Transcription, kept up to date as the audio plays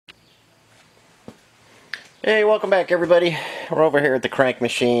Hey, welcome back everybody. We're over here at the crank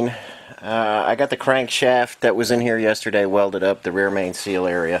machine. I got the crankshaft that was in here yesterday welded up, the rear main seal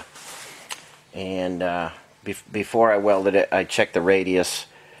area. And before I welded it, I checked the radius.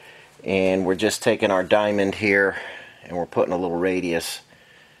 And we're just taking our diamond here and we're putting a little radius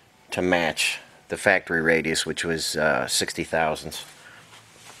to match the factory radius, which was 60 thousandths.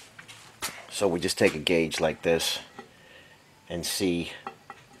 So we just take a gauge like this and see.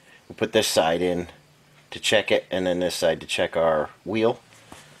 We put this side in to check it, and then this side to check our wheel.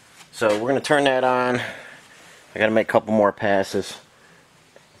 So we're going to turn that on. I got to make a couple more passes.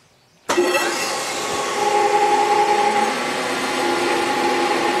 Get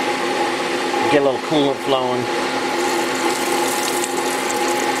a little coolant flowing.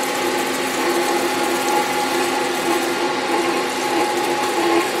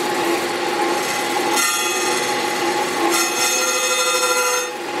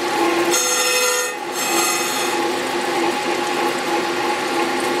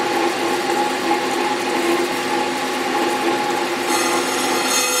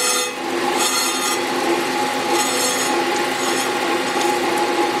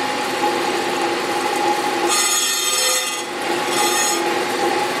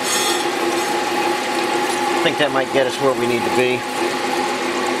 I think that might get us where we need to be.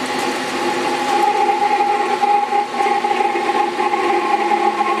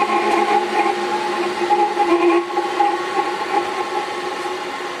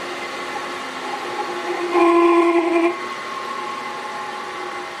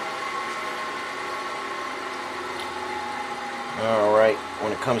 Alright,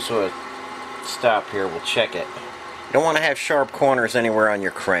 when it comes to a stop here, we'll check it. You don't want to have sharp corners anywhere on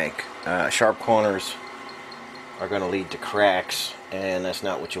your crank. Sharp corners are going to lead to cracks, and that's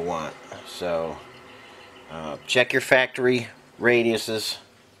not what you want. So check your factory radiuses,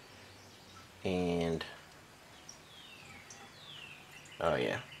 and oh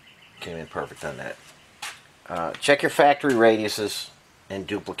yeah, came in perfect on that. Check your factory radiuses and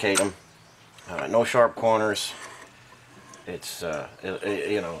duplicate them. No sharp corners. It's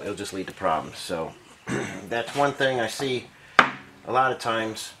it'll just lead to problems. So that's one thing I see a lot of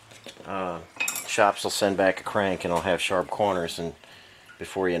times. Shops will send back a crank and it'll have sharp corners, and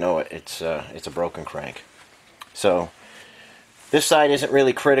before you know it, it's a broken crank. So this side isn't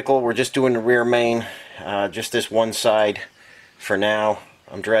really critical. We're just doing the rear main, just this one side for now.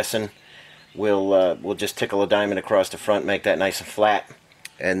 I'm dressing. We'll just tickle a diamond across the front, make that nice and flat,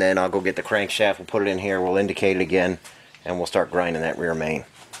 and then I'll go get the crankshaft. We'll put it in here. We'll indicate it again, and we'll start grinding that rear main.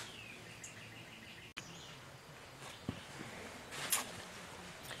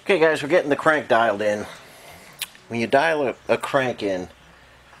 Okay guys, we're getting the crank dialed in. When you dial a crank in,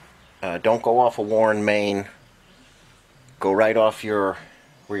 don't go off a worn main. Go right off where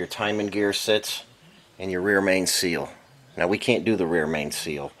your timing gear sits and your rear main seal. Now we can't do the rear main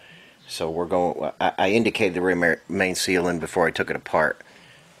seal, so we're going. I indicated the rear main seal in before I took it apart,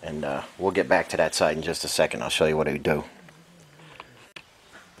 and we'll get back to that side in just a second. I'll show you what I do.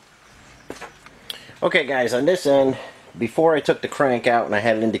 Okay guys, on this end, before I took the crank out and I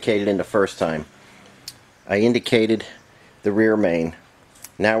had it indicated in the first time, I indicated the rear main.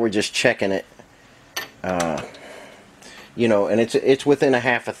 Now we're just checking it, you know, and it's within a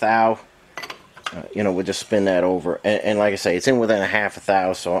half a thou. You know, we'll just spin that over, and like I say, it's in within a half a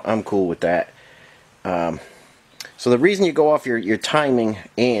thou, so I'm cool with that. So the reason you go off your timing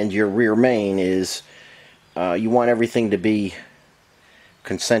and your rear main is you want everything to be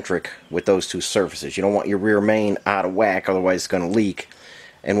concentric with those two surfaces. You don't want your rear main out of whack, otherwise it's going to leak.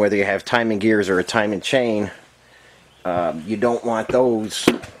 And whether you have timing gears or a timing chain, you don't want those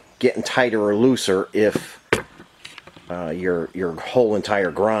getting tighter or looser if your whole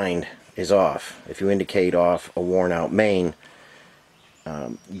entire grind is off. If you indicate off a worn out main,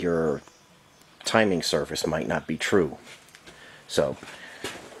 your timing surface might not be true. So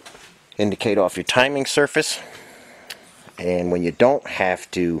indicate off your timing surface. And when you don't have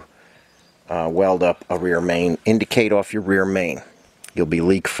to weld up a rear main, indicate off your rear main. You'll be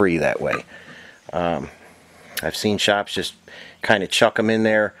leak free that way. I've seen shops just kind of chuck them in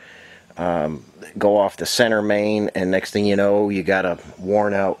there, go off the center main, and next thing you know, you got a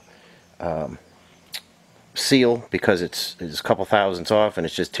worn out seal because it's a couple thousandths off and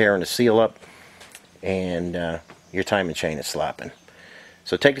it's just tearing the seal up, and your timing chain is slopping.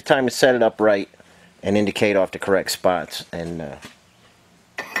 So take the time to set it up right and indicate off the correct spots, and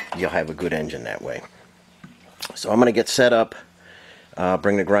you'll have a good engine that way. So I'm going to get set up,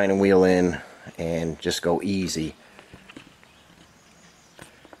 bring the grinding wheel in, and just go easy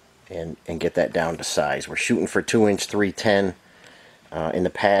and get that down to size. We're shooting for 2" 310. In the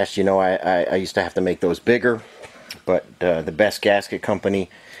past, you know, I used to have to make those bigger, but the Best Gasket Company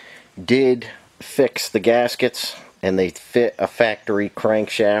did fix the gaskets, and they fit a factory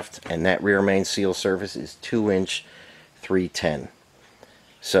crankshaft, and that rear main seal surface is 2-inch 310.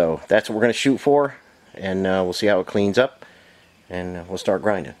 So that's what we're going to shoot for, and we'll see how it cleans up, and we'll start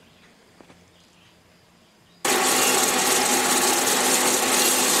grinding.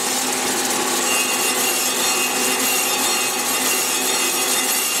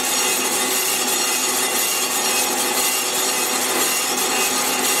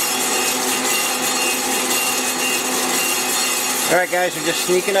 Alright guys, we're just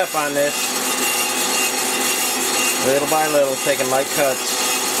sneaking up on this, little by little, taking light cuts,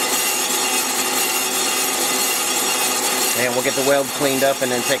 and we'll get the weld cleaned up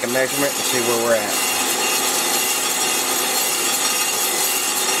and then take a measurement and see where we're at.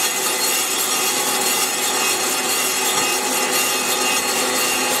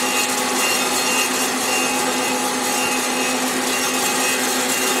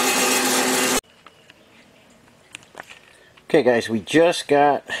 Okay guys, we just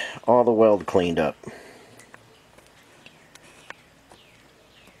got all the weld cleaned up.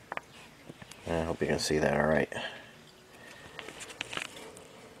 I hope you can see that alright.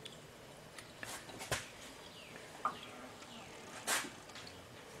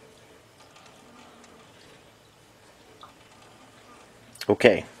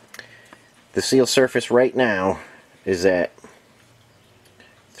 Okay, the seal surface right now is at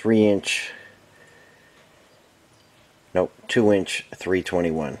 2-inch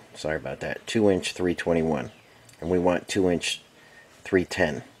 321. Sorry about that. 2-inch 321. And we want 2-inch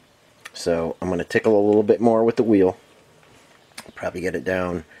 310. So I'm going to tickle a little bit more with the wheel. Probably get it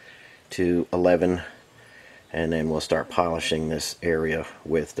down to 11. And then we'll start polishing this area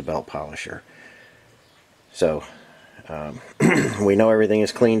with the belt polisher. So we know everything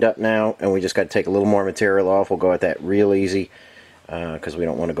is cleaned up now, and we just got to take a little more material off. We'll go at that real easy because we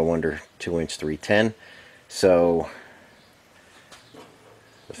don't want to go under 2-inch 310. So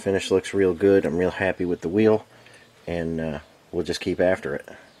the finish looks real good. I'm real happy with the wheel, and we'll just keep after it.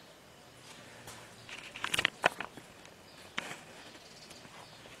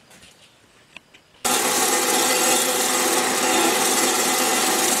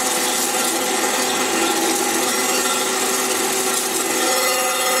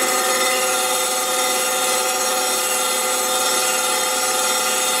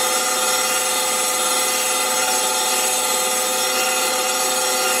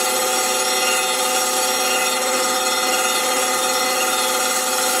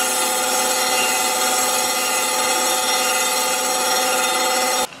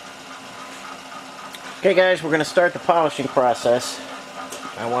 Okay guys, we're going to start the polishing process.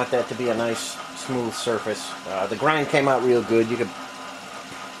 I want that to be a nice smooth surface. The grind came out real good. You could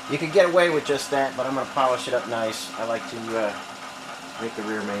get away with just that, but I'm going to polish it up nice. I like to make the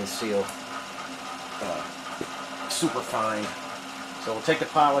rear main seal super fine. So we'll take the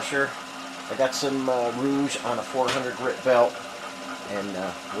polisher. I got some rouge on a 400 grit belt, and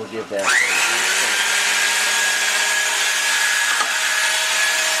we'll give that.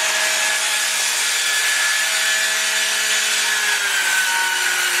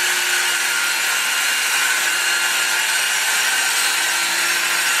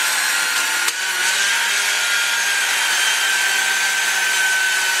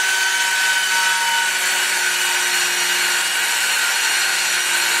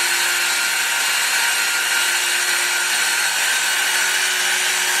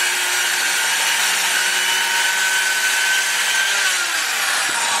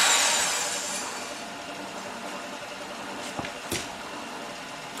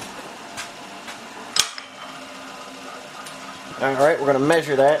 Alright, we're going to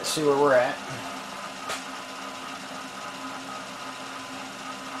measure that, see where we're at.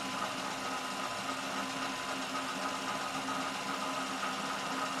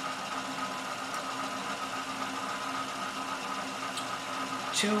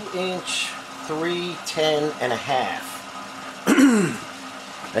 Two-inch 310.5.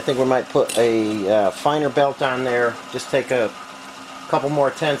 I think we might put a finer belt on there. Just take a couple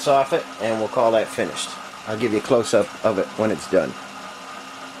more tenths off it, and we'll call that finished. I'll give you a close-up of it when it's done.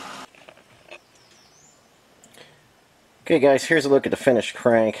 Okay guys, here's a look at the finished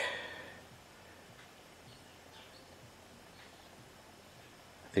crank.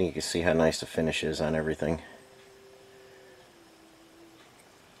 I think you can see how nice the finish is on everything.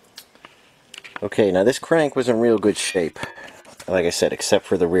 Okay, now this crank was in real good shape, like I said, except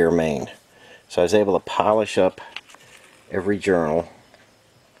for the rear main. So I was able to polish up every journal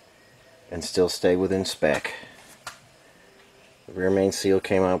and still stay within spec. The rear main seal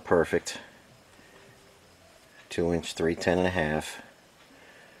came out perfect. 2-inch 310.5.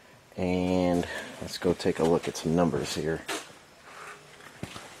 And let's go take a look at some numbers here.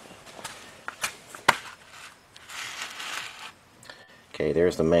 Okay,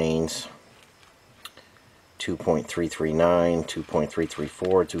 there's the mains. 2.339,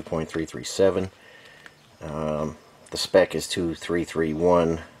 2.334, 2.337. The spec is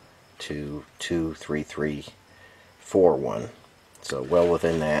 2331 to 23341. So well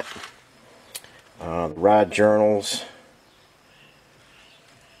within that. The rod journals.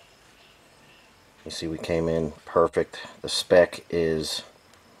 You see we came in perfect. The spec is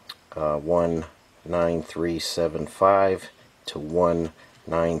 19375 to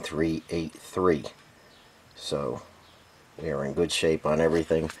 19383. So we are in good shape on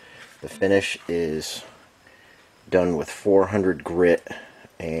everything. The finish is done with 400 grit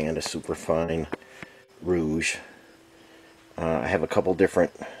and a super fine rouge. I have a couple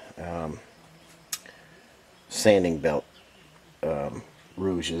different sanding belt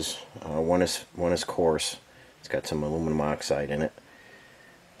rouges. One is coarse. It's got some aluminum oxide in it,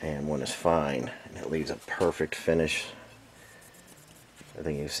 and one is fine, and it leaves a perfect finish. I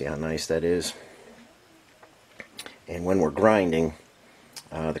think you see how nice that is. And when we're grinding,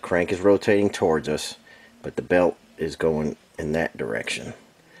 the crank is rotating towards us, but the belt is going in that direction.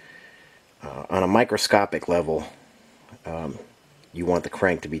 On a microscopic level, you want the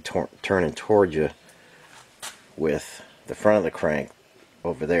crank to be turning towards you with the front of the crank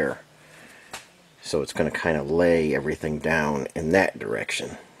over there. So it's going to kind of lay everything down in that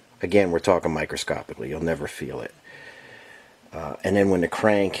direction. Again, we're talking microscopically. You'll never feel it. And then when the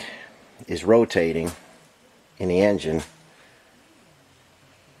crank is rotating in the engine,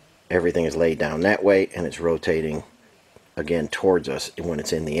 everything is laid down that way, and it's rotating again towards us when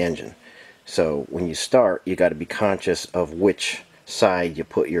it's in the engine. So when you start, you got to be conscious of which side you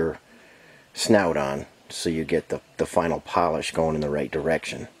put your snout on, so you get the final polish going in the right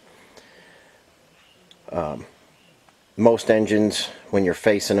direction. Most engines, when you're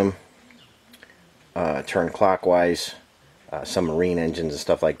facing them, turn clockwise. Some marine engines and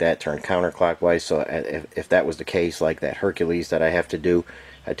stuff like that turn counterclockwise. So if that was the case, like that Hercules that I have to do,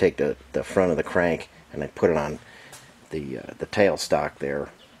 I take the front of the crank and I put it on the tailstock there,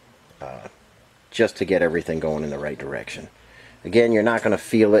 just to get everything going in the right direction. Again, you're not going to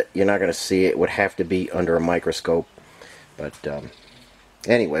feel it, you're not going to see it. It would have to be under a microscope. But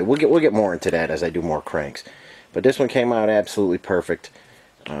anyway, we'll get more into that as I do more cranks. But this one came out absolutely perfect.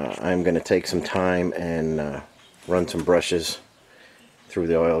 I'm going to take some time and run some brushes through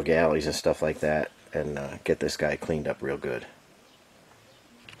the oil galleys and stuff like that, and get this guy cleaned up real good.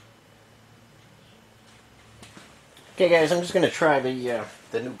 Okay guys, I'm just going to try the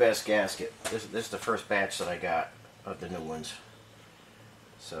new best gasket. This is the first batch that I got of the new ones.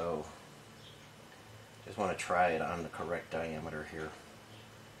 So just want to try it on the correct diameter here.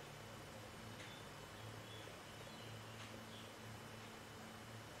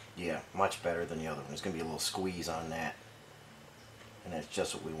 Yeah, much better than the other one. There's going to be a little squeeze on that, and that's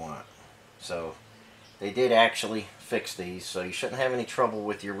just what we want. So they did actually fix these, so you shouldn't have any trouble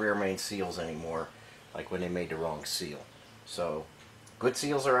with your rear main seals anymore, like when they made the wrong seal. So good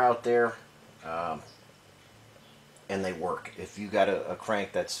seals are out there, and they work. If you got a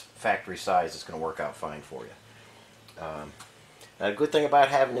crank that's factory size, it's going to work out fine for you. Now the good thing about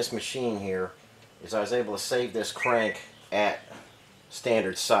having this machine here is I was able to save this crank at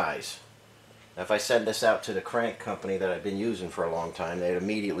standard size. Now if I send this out to the crank company that I've been using for a long time, they'd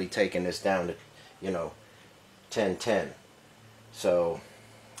immediately taken this down to, 1010. So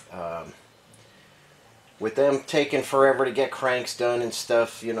with them taking forever to get cranks done and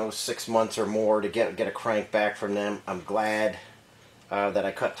stuff, 6 months or more to get a crank back from them, I'm glad that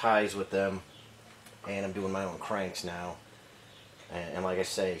I cut ties with them, and I'm doing my own cranks now. And like I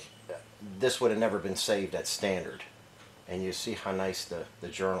say, this would have never been saved at standard. And you see how nice the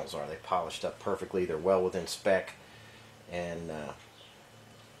journals are. They polished up perfectly. They're well within spec. And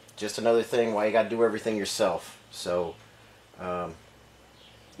just another thing why you got to do everything yourself. So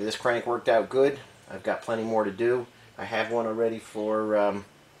this crank worked out good. I've got plenty more to do. I have one already for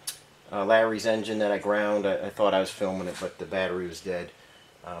Larry's engine that I ground. I thought I was filming it, but the battery was dead.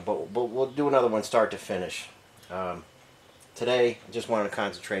 But we'll do another one start to finish. Today, I just wanted to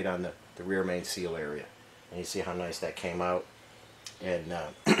concentrate on the rear main seal area. And you see how nice that came out. And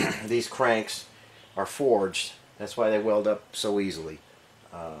these cranks are forged. That's why they weld up so easily.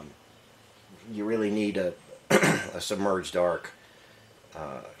 You really need a submerged arc,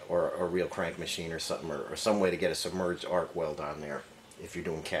 or a real crank machine or something, or some way to get a submerged arc weld on there if you're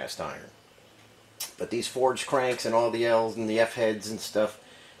doing cast iron. But these forged cranks and all the L's and the F heads and stuff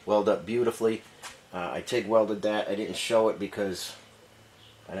weld up beautifully. I TIG welded that. I didn't show it because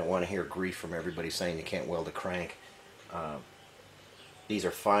I didn't want to hear grief from everybody saying you can't weld a crank. These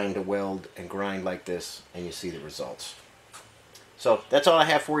are fine to weld and grind like this, and you see the results. So that's all I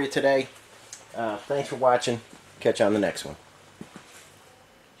have for you today. Thanks for watching. Catch you on the next one.